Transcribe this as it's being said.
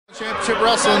Championship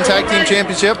Wrestling Tag Team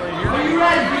Championship. All right.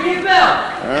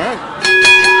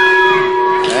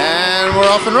 And we're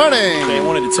off and running. I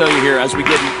wanted to tell you here, as we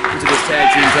get into this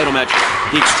tag team title match,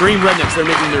 the Extreme Rednecks, they're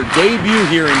making their debut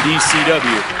here in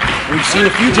DCW. We've seen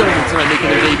a few gentlemen tonight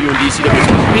making their debut in DCW. It's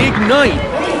a big night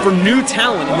for new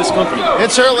talent in this company.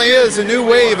 It certainly is. A new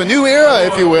wave, a new era,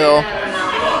 if you will.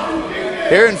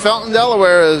 Here in Felton,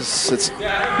 Delaware, it's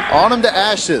autumn to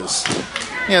ashes.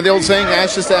 You know, the old saying,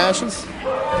 ashes to ashes?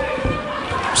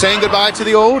 Saying goodbye to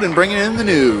the old and bringing in the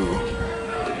new.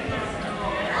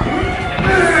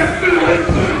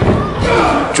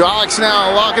 Drox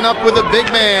now locking up with a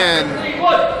big man.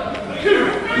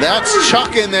 That's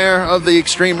Chuck in there of the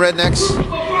Extreme Rednecks.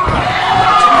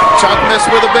 Chuck missed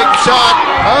with a big shot.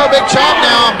 Oh, big chop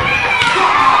now.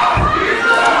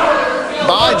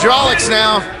 By Drox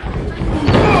now.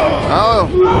 Oh,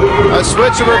 a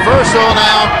switch, a reversal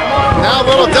now. Now a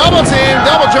little double team,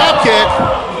 double drop kick.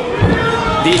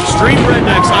 The Extreme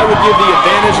Rednecks, I would give the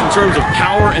advantage in terms of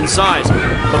power and size.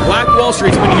 But Black Wall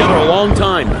Street's been together a long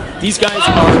time. These guys are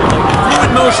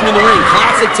fluid motion in the ring,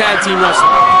 classic tag team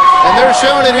wrestling. And they're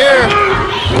showing it here.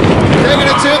 Taking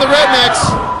it to the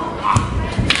Rednecks.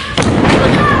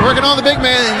 Working on the big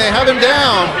man, and they have him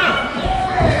down.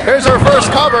 Here's our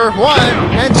first cover,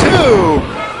 1 and 2.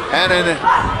 And an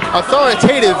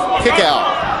authoritative kick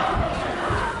out.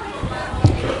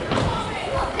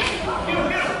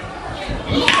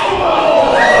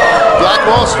 Black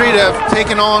Wall Street have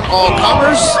taken on all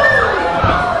comers.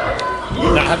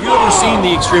 Now, have you ever seen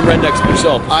the Extreme Rednecks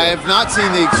yourself? I have not seen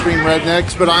the Extreme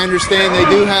Rednecks, but I understand they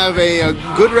do have a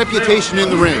good reputation in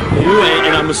the ring.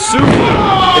 And I'm assuming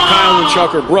that Kyle and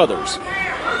Chuck are brothers.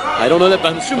 I don't know that,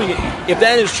 but I'm assuming if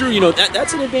that is true, you know,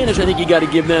 that's an advantage I think you got to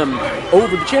give them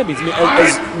over the champions. I mean,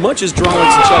 as much as Drox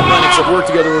and Chuck Lennox have worked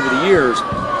together over the years,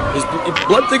 is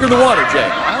blood thicker than water, Jay?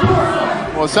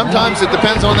 Well, sometimes it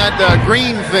depends on that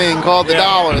green thing called the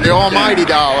dollar, the almighty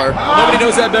dollar. Nobody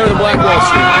knows that better than Black Wall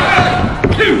Street.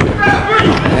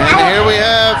 And here we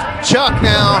have Chuck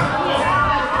now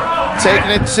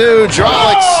taking it to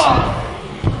Drox.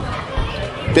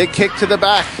 Big kick to the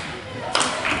back.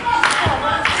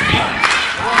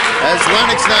 As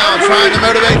Lennox now trying to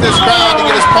motivate this crowd to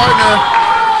get his partner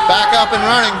back up and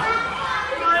running.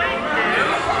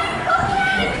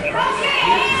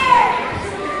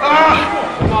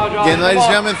 Again, ladies and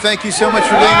gentlemen, thank you so much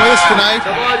for being with us tonight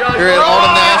here at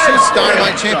Autumn Ashes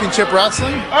Dynamite Championship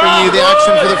Wrestling, bringing you the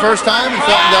action for the first time in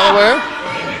Felton, Delaware.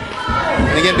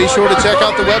 And again, be sure to check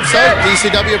out the website,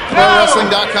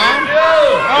 DCWProWrestling.com,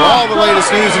 for all the latest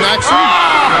news and action.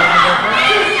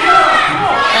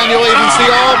 And you'll even see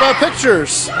all of our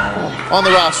pictures on the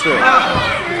roster,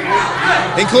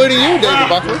 including you, David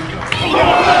Buckley.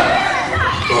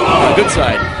 On the good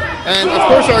side. And, of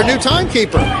course, our new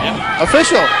timekeeper.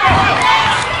 Official.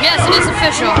 Yes, it is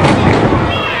official.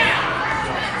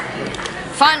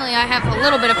 Finally, I have a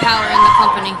little bit of power in the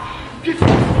company.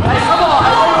 Come on.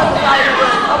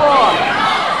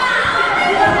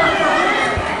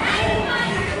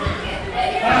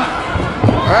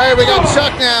 All right, we got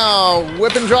Chuck now,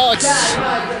 whipping Drox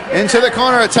into the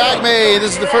corner. A tag made.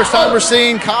 This is the first time we're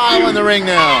seeing Kyle in the ring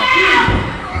now.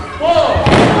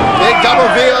 Big double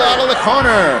veal out of the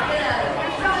corner.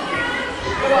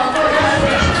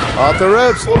 Off the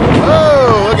ropes.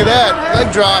 Oh, look at that. Leg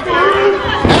drop.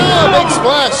 Oh, big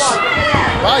splash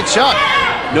by Chuck.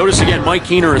 Notice again, Mike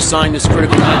Keener assigned this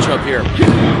critical matchup here.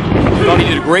 I thought he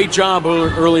did a great job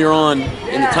earlier on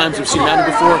in the times we've seen him happen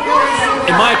before.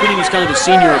 In my opinion, he's kind of the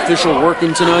senior official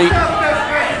working tonight.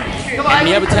 And when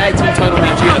you have a tag team title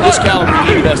match, you have this caliber, you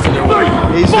need the best in their way.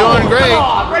 He's doing great.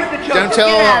 Don't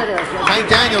tell Hank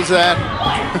Daniels that.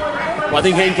 Well, I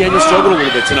think Hank Daniels struggled a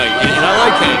little bit tonight. And I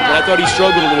like Hank, but I thought he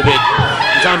struggled a little bit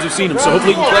in times we've seen him. So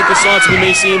hopefully he can collect the slots and we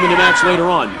may see him in the match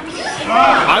later on.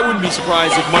 I wouldn't be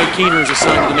surprised if Mike Keener is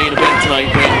assigned to the main event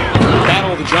tonight when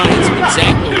Battle of the Giants and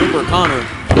Zach Ripper Connor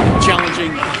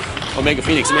challenging Omega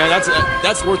Phoenix. I mean,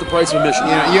 that's worth the price of admission.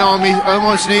 Yeah, you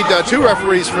almost need 2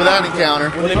 referees for that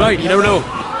encounter. Well, they might. You never know.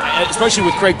 Especially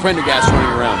with Craig Prendergast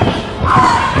running around.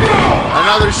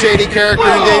 Another shady character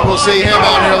indeed. We'll see him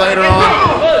out here later on.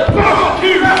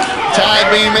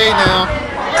 Tag being made now.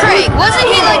 Craig,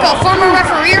 wasn't he like a former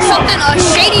referee or something? A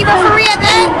shady referee at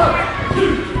that?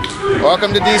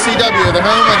 Welcome to DCW, the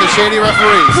home of the shady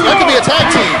referees. That could be a tag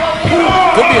team.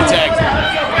 Could be a tag team.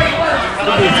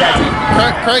 Could be a tag team.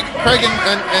 Craig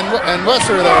and Wes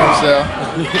are there, so.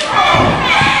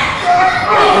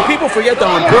 When people forget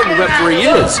how important the referee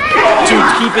is to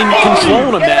keeping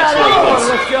control in a match like this.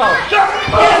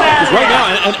 Because right now,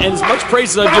 and as much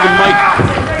praise as I've given Mike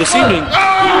this evening,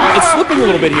 it's slipping a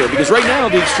little bit here. Because right now,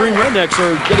 the Extreme Rednecks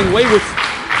are getting away with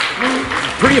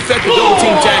pretty effective double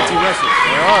team tag team wrestling.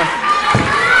 They are.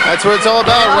 That's what it's all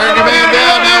about, wearing your man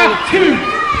down now.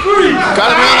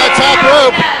 Got him around that top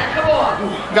rope.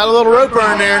 Got a little rope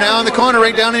burn there now in the corner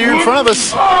right down here in front of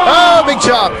us. Oh, big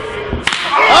chop.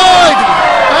 Oh,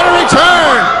 and a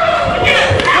return.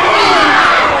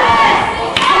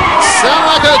 Sound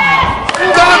like a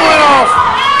gun went off.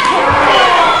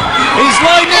 He's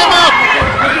lighting him up.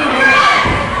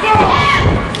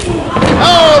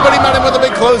 Oh, but he met him with a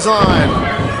big clothesline.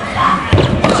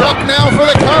 Chuck now for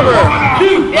the cover.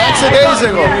 That's a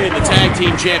daisical. In the tag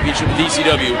team championship of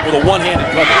DCW with a one-handed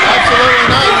cover. Absolutely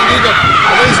not. You need to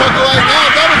at least hook the leg now.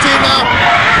 Double team now.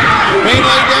 Main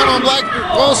leg down on Black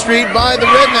Wall Street by the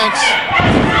Rednecks.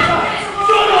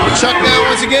 Chuck now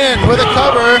once again with a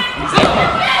cover. 1,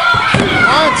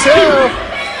 2.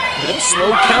 A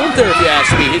slow count there, if you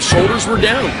ask me. His shoulders were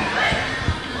down.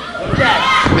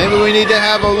 Maybe we need to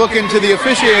have a look into the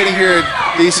officiating here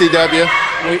at DCW.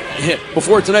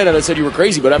 Before tonight, I said you were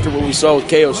crazy, but after what we saw with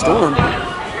KO Storm,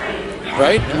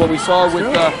 right, and what we saw with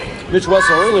Mitch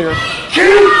Wessel earlier.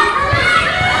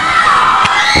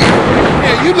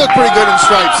 Yeah, you look pretty good in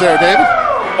stripes there, David.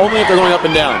 Only if they're going up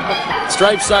and down.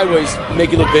 Stripes sideways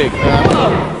make you look big. 1,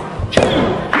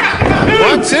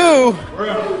 2.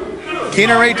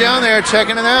 Keener right down there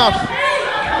checking it out.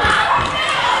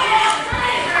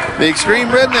 The Extreme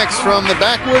Rednecks from the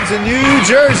backwoods in New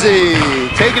Jersey,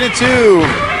 taking it to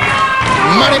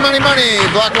money, money, money,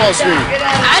 Black Wall Street.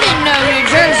 I didn't know New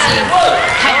Jersey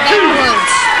had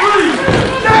backwoods.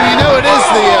 You know it is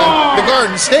the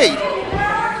Garden State.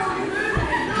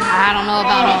 I don't know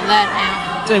about all that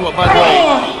now. Tell you what, by the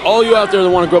way, all you out there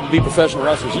that want to grow up and be professional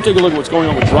wrestlers, you take a look at what's going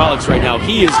on with Drolix right now.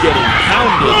 He is getting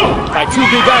pounded by two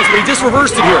big guys, but he just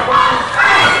reversed it here.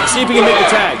 See if he can make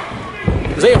the tag.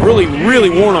 Because they have really, really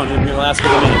worn on him in the last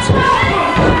couple of minutes.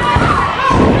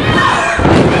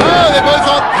 Oh, they both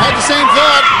had the same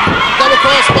thought. Double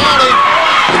cross body.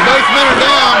 And both men are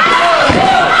down.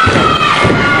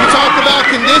 We talked about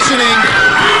conditioning.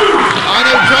 I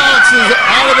know Drolix is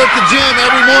out of at the gym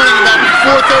every morning about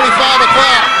 4:30, 5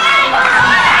 o'clock.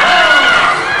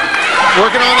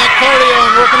 Working on that cardio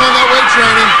and working on that weight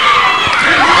training.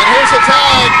 And here's a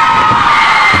tag.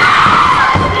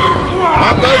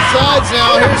 On both sides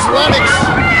now, here's Lennox.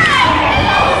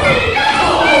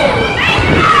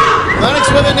 Lennox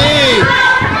with a knee.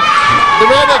 The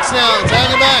Rednecks now,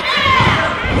 tagging back.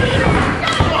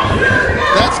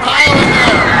 That's Kyle in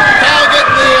there. Kyle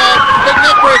getting the big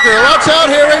neck breaker. Watch out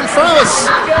here right in front of us.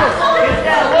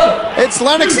 It's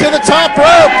Lennox to the top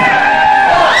rope.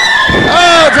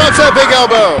 Oh, drops that big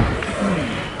elbow.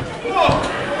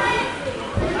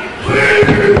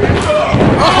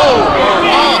 Oh.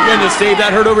 Goodness, Dave,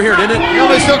 that hurt over here, didn't it? He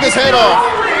almost took his head off.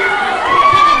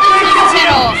 Took his head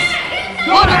off.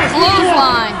 What a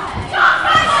clothesline.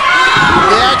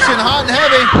 The action hot and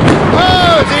heavy.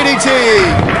 Oh, DDT.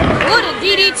 What a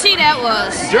DDT that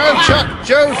was.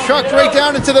 Joe chucked right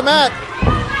down into the mat.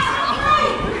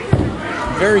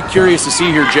 Very curious to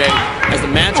see here, Jay, as the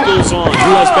match goes on,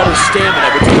 who has better stamina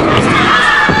between these teams.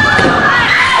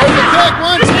 There's the kick,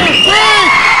 1, 2,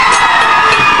 3.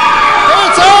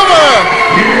 It's over.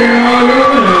 Here are your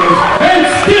winners, and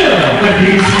still the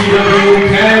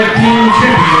DCW Tag Team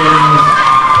Champions.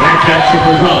 That championship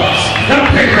results. The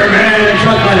bigger man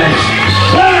from Rednecks,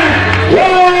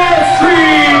 Black Wall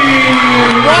Street.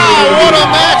 Wow, what a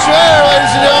match there,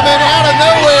 ladies and gentlemen. Out of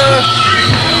nowhere,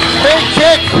 big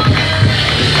kick,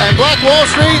 and Black Wall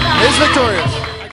Street is victorious.